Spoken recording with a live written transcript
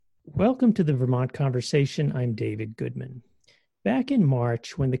Welcome to the Vermont Conversation. I'm David Goodman. Back in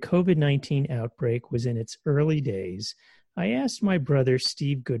March, when the COVID-19 outbreak was in its early days, I asked my brother,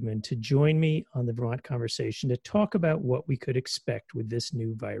 Steve Goodman, to join me on the Vermont Conversation to talk about what we could expect with this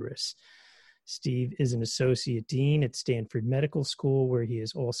new virus. Steve is an associate dean at Stanford Medical School, where he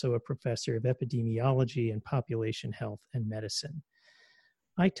is also a professor of epidemiology and population health and medicine.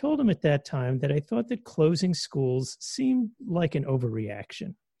 I told him at that time that I thought that closing schools seemed like an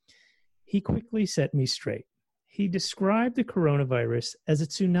overreaction. He quickly set me straight. He described the coronavirus as a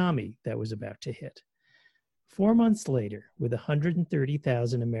tsunami that was about to hit. 4 months later, with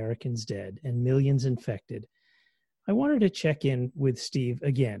 130,000 Americans dead and millions infected, I wanted to check in with Steve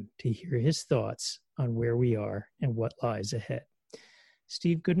again to hear his thoughts on where we are and what lies ahead.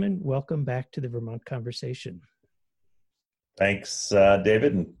 Steve Goodman, welcome back to the Vermont Conversation. Thanks,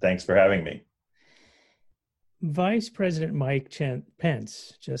 David, and thanks for having me. Vice President Mike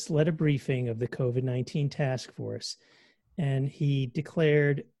Pence just led a briefing of the COVID-19 task force, and he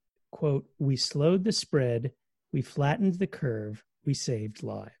declared, quote, "We slowed the spread, we flattened the curve, we saved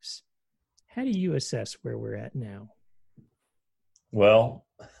lives." How do you assess where we're at now? Well,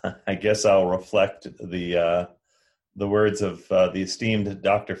 I guess I'll reflect the words of the esteemed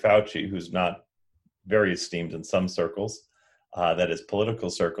Dr. Fauci, who's not very esteemed in some circles, that is political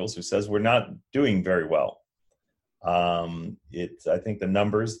circles, who says we're not doing very well. I think the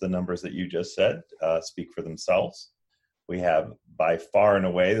numbers that you just said speak for themselves. We have by far and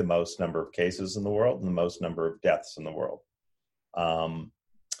away the most number of cases in the world and the most number of deaths in the world.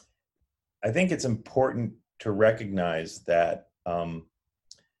 I think it's important to recognize that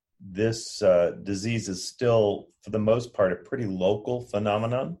this disease is still, for the most part, a pretty local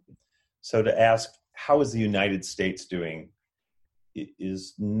phenomenon. So to ask, how is the United States doing,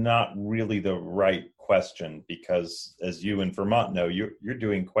 is not really the right question, because as you in Vermont know, you're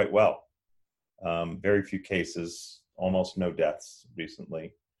doing quite well. Very few cases, almost no deaths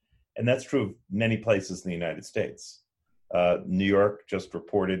recently. And that's true of many places in the United States. New York just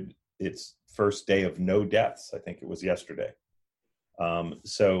reported its first day of no deaths. I think it was yesterday.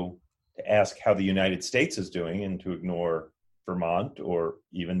 So to ask how the United States is doing and to ignore Vermont or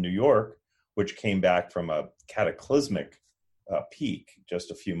even New York, which came back from a cataclysmic peak just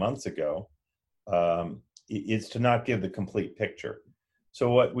a few months ago, is to not give the complete picture.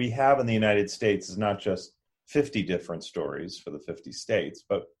 So what we have in the United States is not just 50 different stories for the 50 states,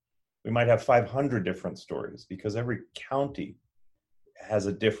 but we might have 500 different stories because every county has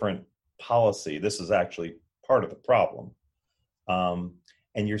a different policy. This is actually part of the problem.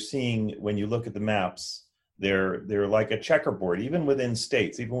 And you're seeing, when you look at the maps, they're like a checkerboard, even within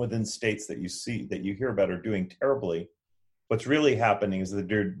states that you see, that you hear about are doing terribly. What's really happening is that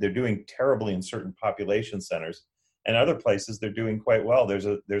they're doing terribly in certain population centers, and other places they're doing quite well. There's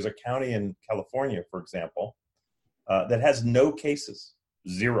a county in California, for example, that has no cases,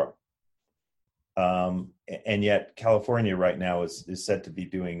 zero. And yet California right now is said to be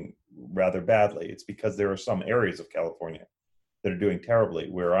doing rather badly. It's because there are some areas of California that are doing terribly.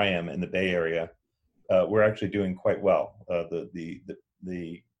 Where I am in the Bay Area, we're actually doing quite well.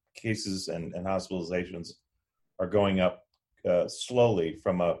 The cases and hospitalizations are going up slowly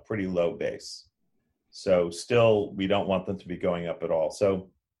from a pretty low base. So still, we don't want them to be going up at all. So,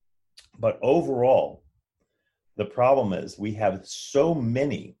 but overall, the problem is we have so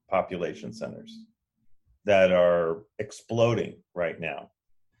many population centers that are exploding right now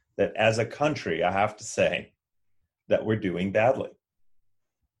that as a country, I have to say that we're doing badly.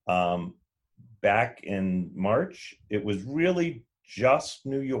 Back in March, it was really just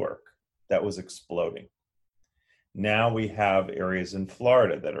New York that was exploding. Now we have areas in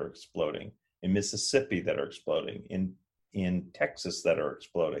Florida that are exploding, in Mississippi that are exploding, in Texas that are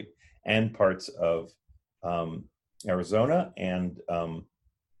exploding, and parts of Arizona and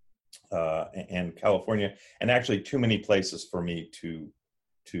California, and actually too many places for me to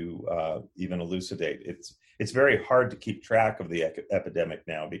even elucidate. It's very hard to keep track of the epidemic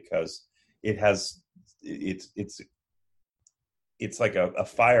now because it's like a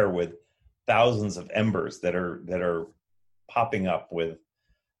fire with thousands of embers that are popping up with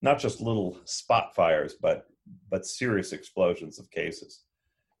not just little spot fires, but serious explosions of cases.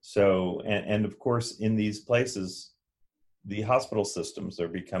 So, and of course, in these places, the hospital systems are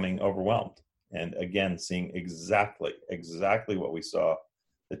becoming overwhelmed. And again, seeing exactly what we saw,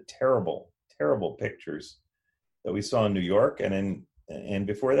 the terrible, terrible pictures that we saw in New York and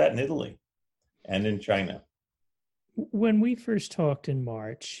before that in Italy and in China. When we first talked in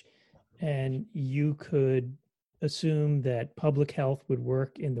March, and you could assume that public health would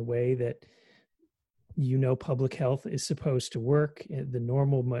work in the way that public health is supposed to work, the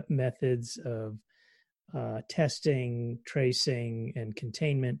normal methods of testing, tracing, and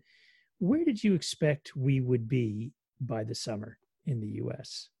containment. Where did you expect we would be by the summer in the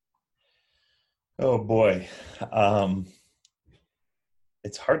U.S.? Oh, boy.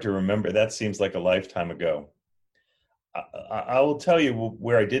 It's hard to remember. That seems like a lifetime ago. I will tell you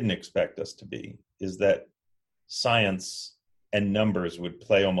where I didn't expect us to be is that science and numbers would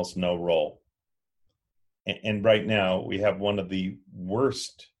play almost no role. And right now we have one of the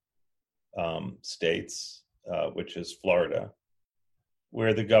worst states, which is Florida,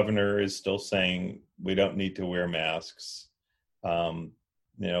 where the governor is still saying we don't need to wear masks.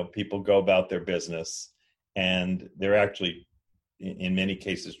 People go about their business, and they're actually, in many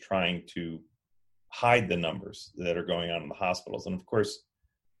cases, trying to hide the numbers that are going on in the hospitals. And of course,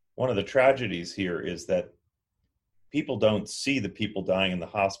 one of the tragedies here is that people don't see the people dying in the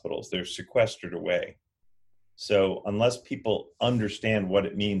hospitals. They're sequestered away. So unless people understand what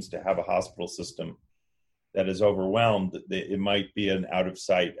it means to have a hospital system that is overwhelmed, it might be an out of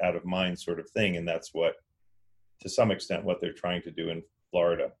sight, out of mind sort of thing. And that's what, to some extent, what they're trying to do in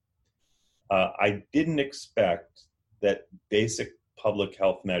Florida. I didn't expect that basic public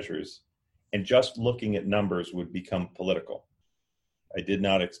health measures and just looking at numbers would become political. I did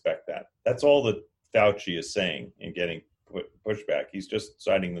not expect that. That's all that Fauci is saying and getting pushback. He's just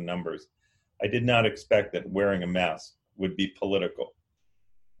citing the numbers. I did not expect that wearing a mask would be political.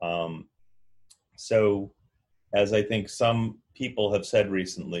 So, as I think some people have said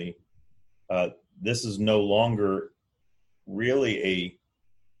recently, this is no longer really a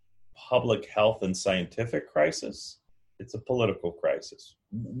public health and scientific crisis. It's a political crisis.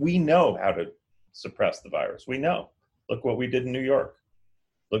 We know how to suppress the virus. We know. Look what we did in New York.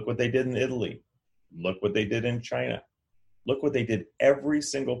 Look what they did in Italy. Look what they did in China. Look what they did every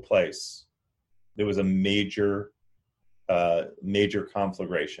single place. There was a major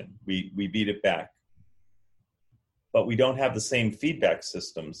conflagration. We beat it back. But we don't have the same feedback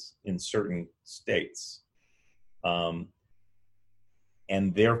systems in certain states. And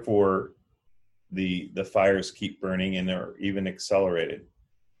therefore, the fires keep burning and they're even accelerated.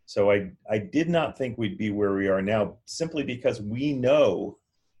 So I did not think we'd be where we are now simply because we know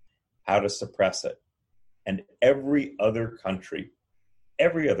how to suppress it. And every other country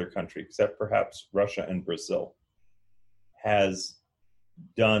except perhaps Russia and Brazil has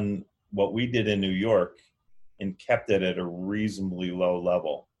done what we did in New York and kept it at a reasonably low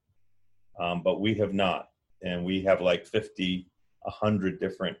level. But we have not. And we have like 50, 100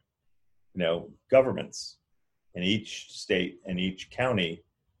 different, governments. And each state and each county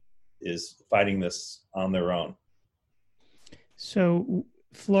is fighting this on their own. So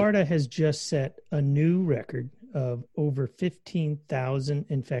Florida has just set a new record of over 15,000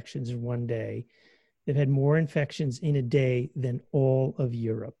 infections in one day. They've had more infections in a day than all of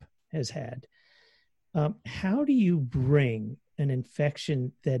Europe has had. How do you bring an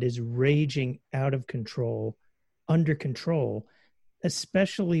infection that is raging out of control under control,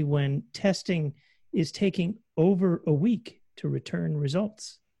 especially when testing is taking over a week to return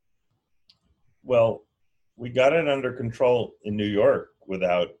results? Well, we got it under control in New York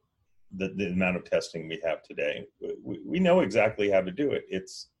without the amount of testing we have today. We know exactly how to do it.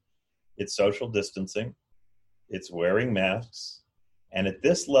 It's social distancing, it's wearing masks, and at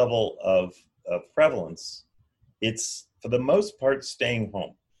this level of prevalence, it's for the most part staying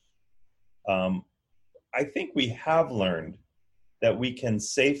home. I think we have learned that we can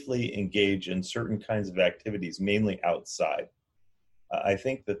safely engage in certain kinds of activities, mainly outside. I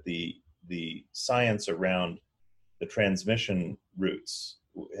think that the science around the transmission routes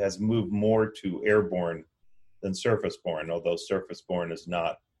has moved more to airborne than surface-borne, although surface-borne is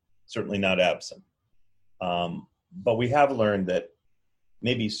certainly not absent. But we have learned that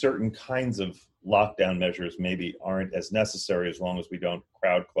maybe certain kinds of lockdown measures maybe aren't as necessary as long as we don't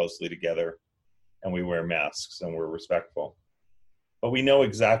crowd closely together and we wear masks and we're respectful. But we know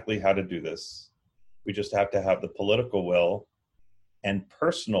exactly how to do this. We just have to have the political will and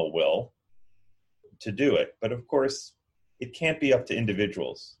personal will to do it. But of course, it can't be up to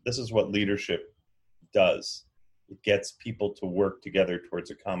individuals. This is what leadership does. It gets people to work together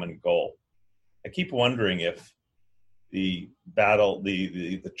towards a common goal. I keep wondering if the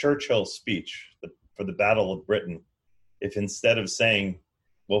Churchill speech for the Battle of Britain, if instead of saying,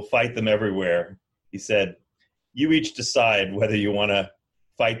 we'll fight them everywhere, he said, you each decide whether you want to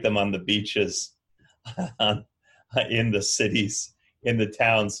fight them on the beaches, in the cities, in the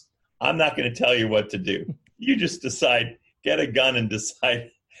towns. I'm not going to tell you what to do. You just decide, get a gun and decide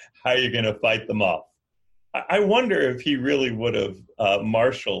how you're going to fight them off. I wonder if he really would have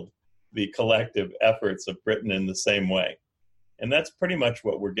marshaled the collective efforts of Britain in the same way. And that's pretty much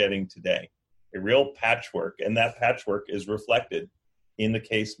what we're getting today, a real patchwork, and that patchwork is reflected in the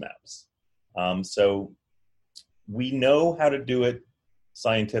case maps. So we know how to do it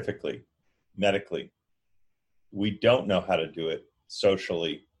scientifically, medically. We don't know how to do it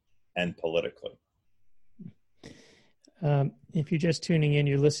socially and politically. If you're just tuning in,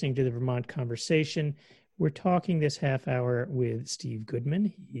 you're listening to the Vermont Conversation. We're talking this half hour with Steve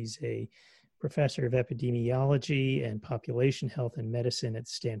Goodman. He's a professor of epidemiology and population health and medicine at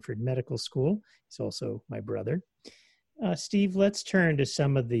Stanford Medical School. He's also my brother. Steve, let's turn to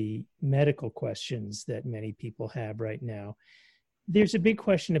some of the medical questions that many people have right now. There's a big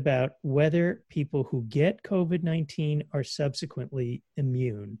question about whether people who get COVID-19 are subsequently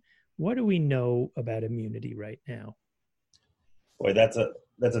immune. What do we know about immunity right now? Boy, that's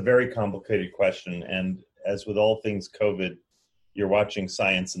a very complicated question. And as with all things COVID, you're watching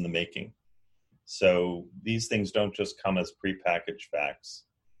science in the making. So these things don't just come as prepackaged facts.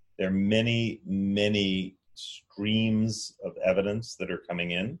 There are many, many streams of evidence that are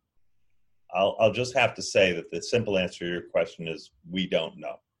coming in. I'll just have to say that the simple answer to your question is we don't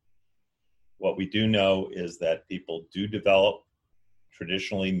know. What we do know is that people do develop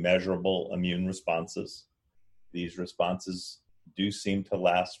traditionally measurable immune responses. These responses do seem to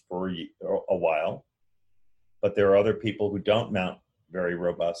last for a while, but there are other people who don't mount very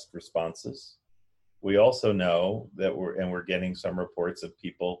robust responses. We also know that we're getting some reports of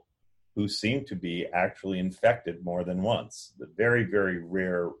people who seem to be actually infected more than once. The very, very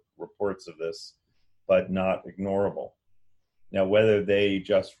rare reports of this, but not ignorable. Now, whether they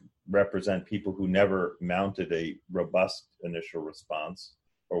just represent people who never mounted a robust initial response,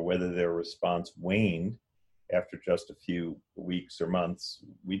 or whether their response waned after just a few weeks or months,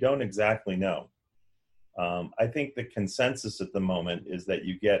 we don't exactly know. I think the consensus at the moment is that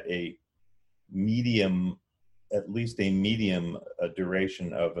you get a medium, at least a medium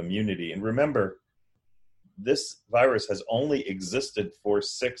duration of immunity. And remember, this virus has only existed for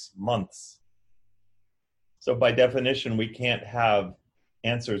 6 months. So by definition, we can't have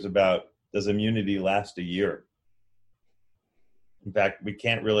answers about, does immunity last a year? In fact, we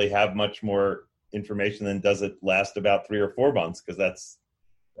can't really have much more information than does it last about 3 or 4 months, because that's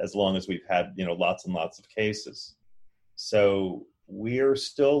as long as we've had, lots and lots of cases. So we're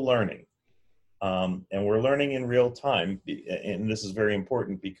still learning. And we're learning in real time. And this is very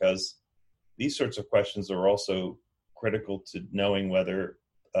important because these sorts of questions are also critical to knowing whether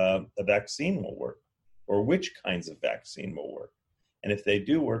a vaccine will work, or which kinds of vaccine will work, and if they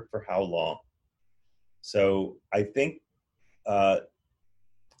do work, for how long. So I think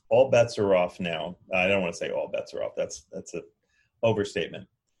all bets are off now. I don't want to say all bets are off. That's an overstatement.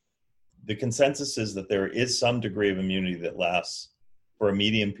 The consensus is that there is some degree of immunity that lasts for a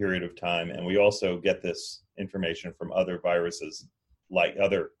medium period of time, and we also get this information from other viruses, like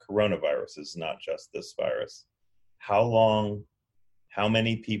other coronaviruses, not just this virus. How long, how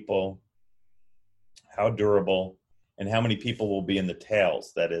many people, how durable, and how many people will be in the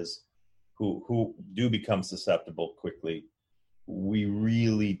tails, that is, who do become susceptible quickly, we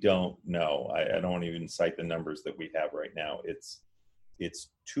really don't know. I don't want to even cite the numbers that we have right now. It's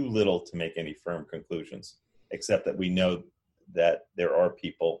too little to make any firm conclusions, except that we know that there are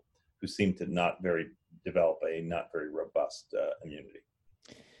people who seem to develop a not very robust immunity.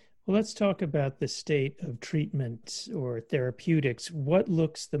 Well, let's talk about the state of treatment or therapeutics. What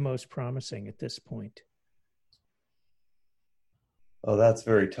looks the most promising at this point? Oh, that's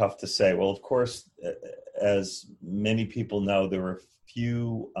very tough to say. Well, of course, as many people know, there were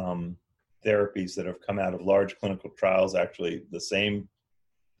few therapies that have come out of large clinical trials, actually the same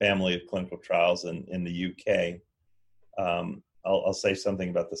family of clinical trials in the UK. I'll say something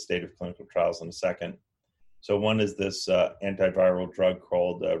about the state of clinical trials in a second. So one is this antiviral drug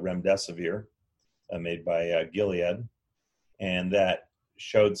called remdesivir, made by Gilead, and that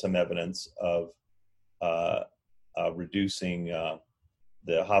showed some evidence of reducing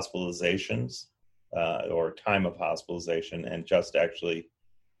the hospitalizations or time of hospitalization. And just actually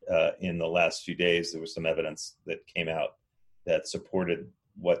in the last few days, there was some evidence that came out that supported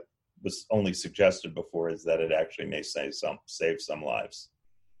what was only suggested before, is that it actually may save some lives.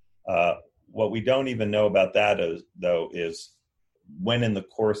 What we don't even know about that is when in the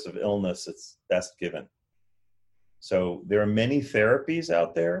course of illness it's best given. So there are many therapies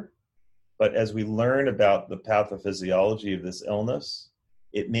out there, but as we learn about the pathophysiology of this illness,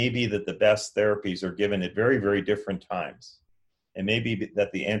 it may be that the best therapies are given at very, very different times. It may be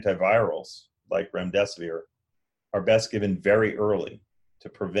that the antivirals, like remdesivir, are best given very early to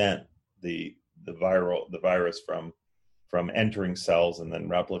prevent the virus from from entering cells and then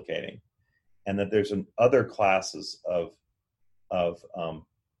replicating, and that there's other classes of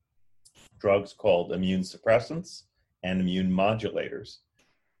drugs called immune suppressants and immune modulators,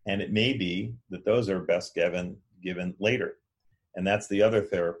 and it may be that those are best given later, and that's the other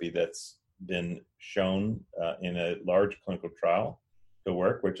therapy that's been shown in a large clinical trial to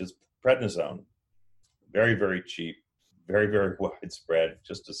work, which is prednisone. Very, very cheap, very, very widespread,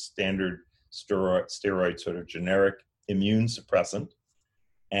 just a standard steroid sort of generic immune suppressant.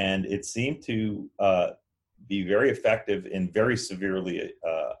 And it seemed to be very effective in very severely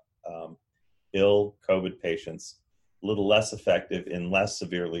ill COVID patients, a little less effective in less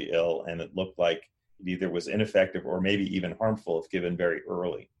severely ill, and it looked like it either was ineffective or maybe even harmful if given very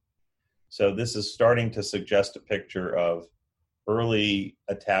early. So this is starting to suggest a picture of early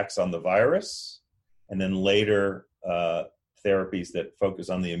attacks on the virus, and then later therapies that focus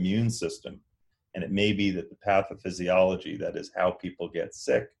on the immune system. And it may be that the pathophysiology, that is how people get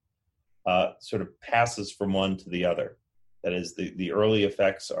sick, sort of passes from one to the other. That is, the early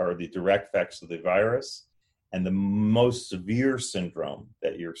effects are the direct effects of the virus, and the most severe syndrome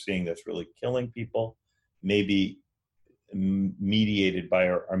that you're seeing that's really killing people may be mediated by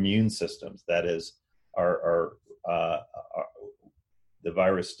our immune systems. That is, the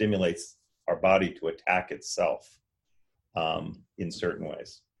virus stimulates our body to attack itself in certain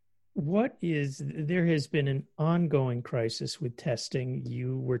ways. There has been an ongoing crisis with testing.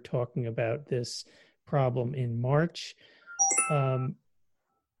 You were talking about this problem in March.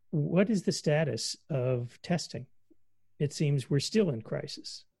 What is the status of testing? It seems we're still in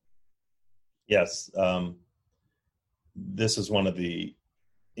crisis. Yes. This is one of the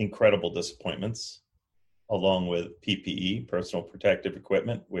incredible disappointments, along with PPE, personal protective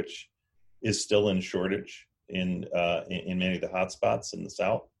equipment, which is still in shortage in many of the hotspots in the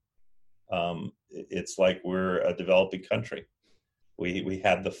South. It's like we're a developing country. We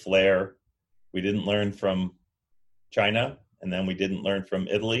had the flare. We didn't learn from China, and then we didn't learn from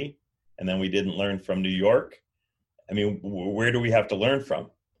Italy, and then we didn't learn from New York. I mean, where do we have to learn from?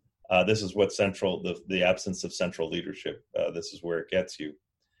 This is what the absence of central leadership, this is where it gets you.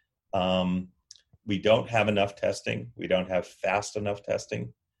 We don't have enough testing. We don't have fast enough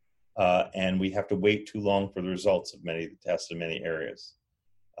testing. And we have to wait too long for the results of many of the tests in many areas.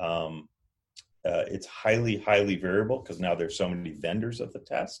 It's highly, highly variable because now there's so many vendors of the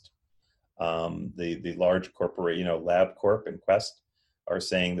test. The large corporate, LabCorp and Quest are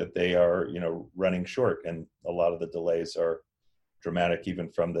saying that they are, running short, and a lot of the delays are dramatic even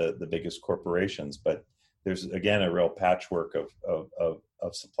from the biggest corporations. But there's, again, a real patchwork of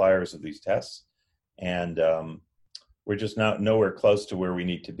suppliers of these tests, and we're just nowhere close to where we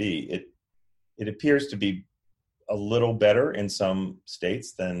need to be. It appears to be a little better in some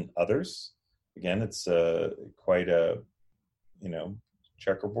states than others. Again, it's quite a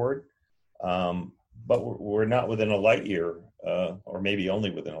checkerboard, but we're not within a light year, or maybe only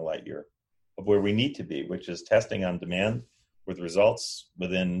within a light year of where we need to be, which is testing on demand with results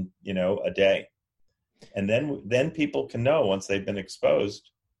within a day, and then people can know once they've been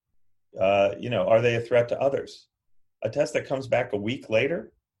exposed. Are they a threat to others? A test that comes back a week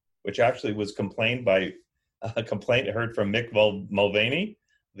later, which actually was complained by a complaint I heard from Mick Mulvaney,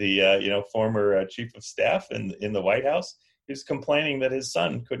 the former chief of staff in the White House. He was complaining that his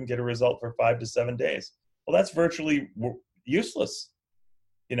son couldn't get a result for 5 to 7 days. Well, that's virtually useless,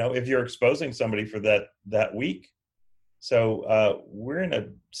 if you're exposing somebody for that week. So we're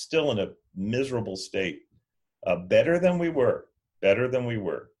still in a miserable state, better than we were,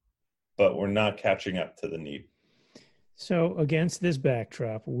 but we're not catching up to the need. So against this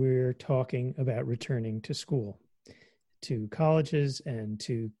backdrop, we're talking about returning to school, to colleges and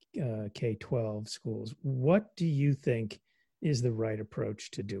to K-12 schools. What do you think is the right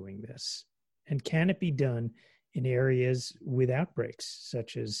approach to doing this? And can it be done in areas with outbreaks,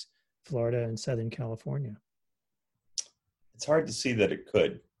 such as Florida and Southern California? It's hard to see that it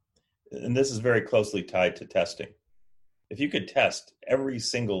could. And this is very closely tied to testing. If you could test every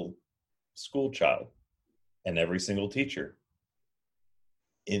single school child and every single teacher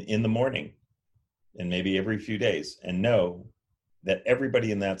in the morning and maybe every few days, and know that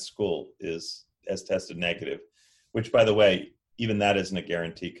everybody in that school has tested negative, which, by the way, even that isn't a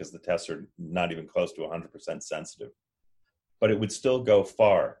guarantee because the tests are not even close to 100% sensitive. But it would still go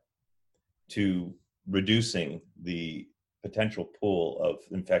far to reducing the potential pool of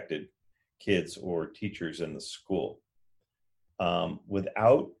infected kids or teachers in the school.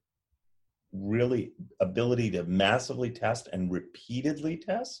 Without really ability to massively test and repeatedly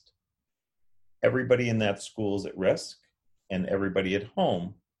test, everybody in that school is at risk, and everybody at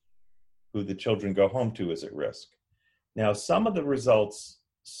home who the children go home to is at risk. Now, some of the results,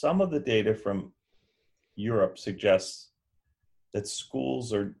 some of the data from Europe suggests that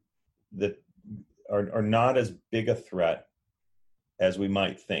schools are not as big a threat as we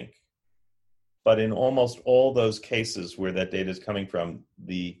might think. But in almost all those cases where that data is coming from,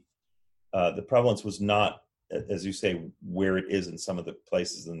 the prevalence was not, as you say, where it is in some of the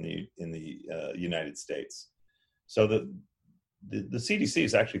places in the United States. So the CDC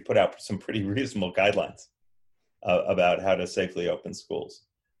has actually put out some pretty reasonable guidelines about how to safely open schools.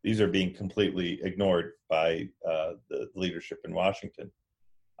 These are being completely ignored by the leadership in Washington.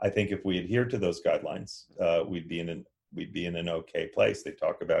 I think if we adhere to those guidelines, we'd be in an okay place. They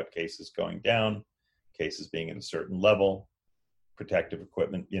talk about cases going down, cases being at a certain level, protective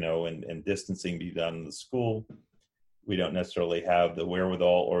equipment, and distancing be done in the school. We don't necessarily have the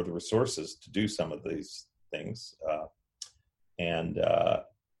wherewithal or the resources to do some of these things. And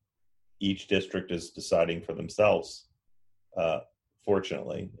each district is deciding for themselves,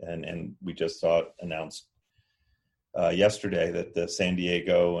 fortunately. And we just saw it announced yesterday that the San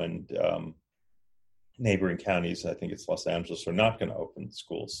Diego and neighboring counties, I think it's Los Angeles, are not going to open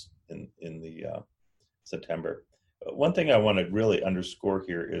schools in the September. One thing I want to really underscore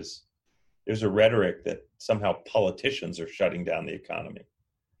here is there's a rhetoric that somehow politicians are shutting down the economy,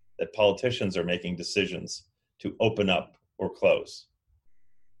 that politicians are making decisions to open up or close.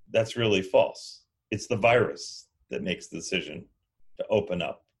 That's really false. It's the virus that makes the decision to open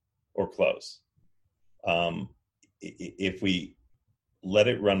up or close. If we let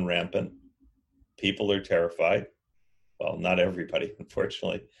it run rampant, people are terrified. Well, not everybody,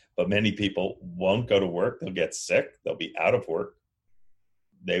 unfortunately, but many people won't go to work. They'll get sick. They'll be out of work.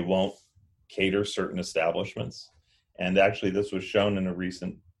 They won't cater certain establishments. And actually, this was shown in a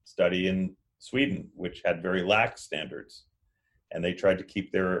recent study in Sweden, which had very lax standards. And they tried to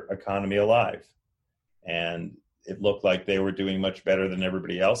keep their economy alive. And it looked like they were doing much better than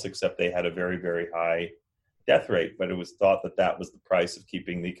everybody else, except they had a very, very high death rate. But it was thought that that was the price of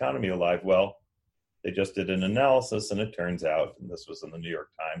keeping the economy alive. Well, they just did an analysis, and it turns out, and this was in the New York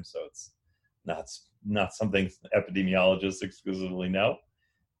Times, so it's not something epidemiologists exclusively know,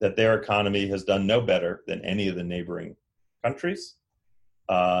 that their economy has done no better than any of the neighboring countries,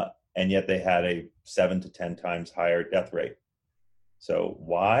 and yet they had a 7 to 10 times higher death rate. So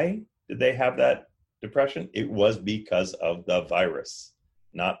why did they have that depression? It was because of the virus,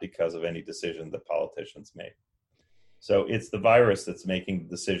 not because of any decision that politicians made. So it's the virus that's making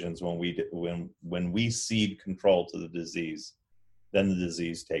decisions. When we cede control to the disease, then the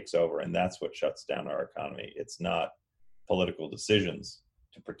disease takes over, and that's what shuts down our economy. It's not political decisions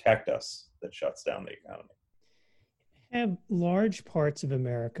to protect us that shuts down the economy. Have large parts of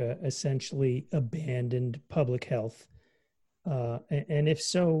America essentially abandoned public health? And if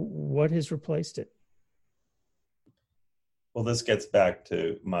so, what has replaced it? Well, this gets back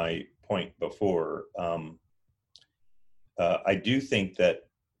to my point before. I do think that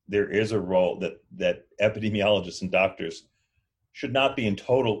there is a role that epidemiologists and doctors should not be in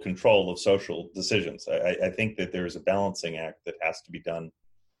total control of social decisions. I think that there is a balancing act that has to be done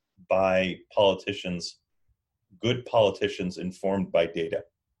by politicians, good politicians informed by data.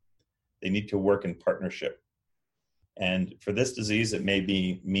 They need to work in partnership. And for this disease, it may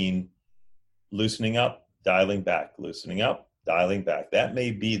mean loosening up, dialing back, loosening up, dialing back. That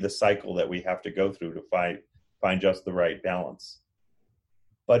may be the cycle that we have to go through to find just the right balance.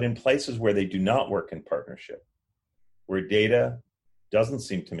 But in places where they do not work in partnership, where data doesn't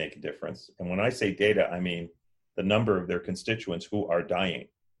seem to make a difference, and when I say data, I mean the number of their constituents who are dying.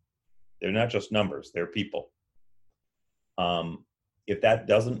 They're not just numbers, they're people. If that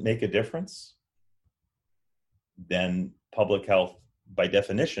doesn't make a difference, then public health, by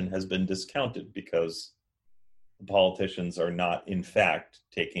definition, has been discounted because the politicians are not, in fact,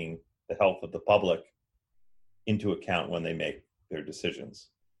 taking the health of the public into account when they make their decisions.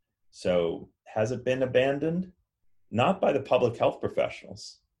 So has it been abandoned? Not by the public health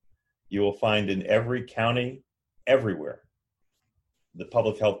professionals. You will find in every county, everywhere, the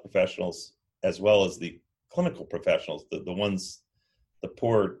public health professionals, as well as the clinical professionals, the ones, the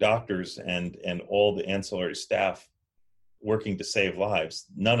poor doctors and all the ancillary staff working to save lives,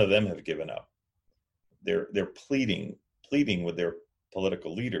 none of them have given up. They're pleading with their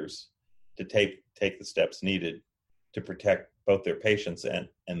political leaders to take the steps needed to protect both their patients and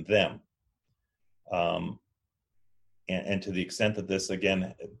them. And to the extent that this,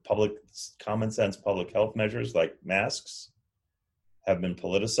 again, common sense public health measures like masks have been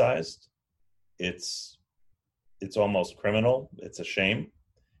politicized, it's almost criminal. It's a shame.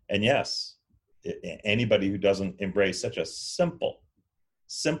 And yes, anybody who doesn't embrace such a simple,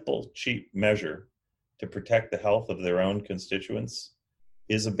 cheap measure to protect the health of their own constituents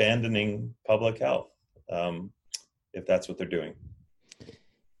is abandoning public health, if that's what they're doing.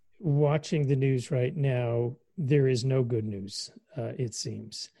 Watching the news right now, there is no good news, it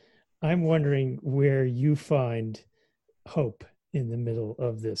seems. I'm wondering where you find hope in the middle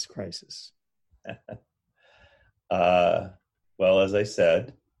of this crisis. Well, as I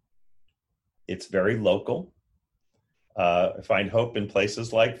said, it's very local. I find hope in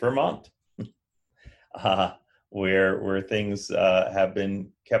places like Vermont, where things have been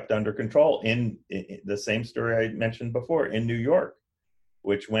kept under control. In the same story I mentioned before, in New York,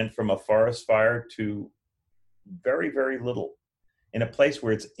 which went from a forest fire to very, very little, in a place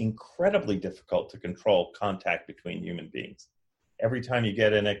where it's incredibly difficult to control contact between human beings. Every time you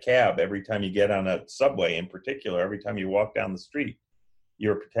get in a cab, every time you get on a subway in particular, every time you walk down the street,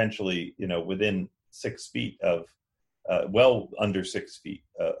 you're potentially, within 6 feet of, well under 6 feet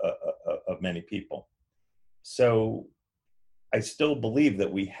of many people. So I still believe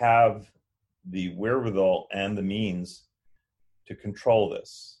that we have the wherewithal and the means to control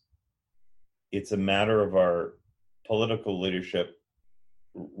this. It's a matter of our political leadership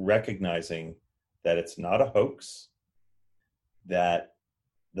recognizing that it's not a hoax, that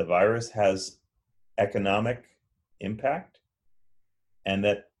the virus has economic impact, and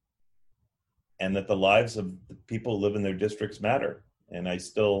that the lives of the people who live in their districts matter. And I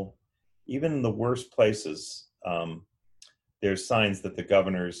still, even in the worst places, there's signs that the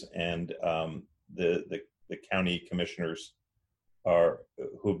governors and the county commissioners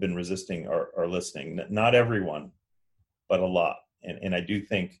who've been resisting are listening. Not everyone, but a lot. And I do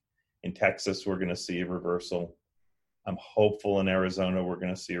think in Texas we're going to see a reversal. I'm hopeful in Arizona we're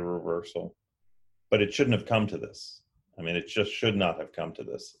going to see a reversal. But it shouldn't have come to this. I mean, it just should not have come to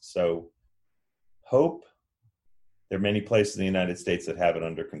this. So hope, there are many places in the United States that have it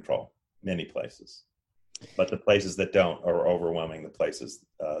under control, many places. But the places that don't are overwhelming the places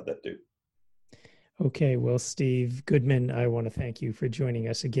that do. Okay, well, Steve Goodman, I want to thank you for joining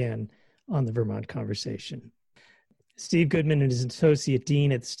us again on the Vermont Conversation. Steve Goodman is an associate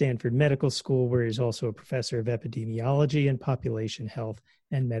dean at the Stanford Medical School, where he's also a professor of epidemiology and population health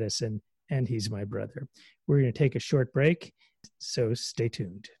and medicine, and he's my brother. We're going to take a short break, so stay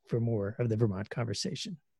tuned for more of the Vermont Conversation.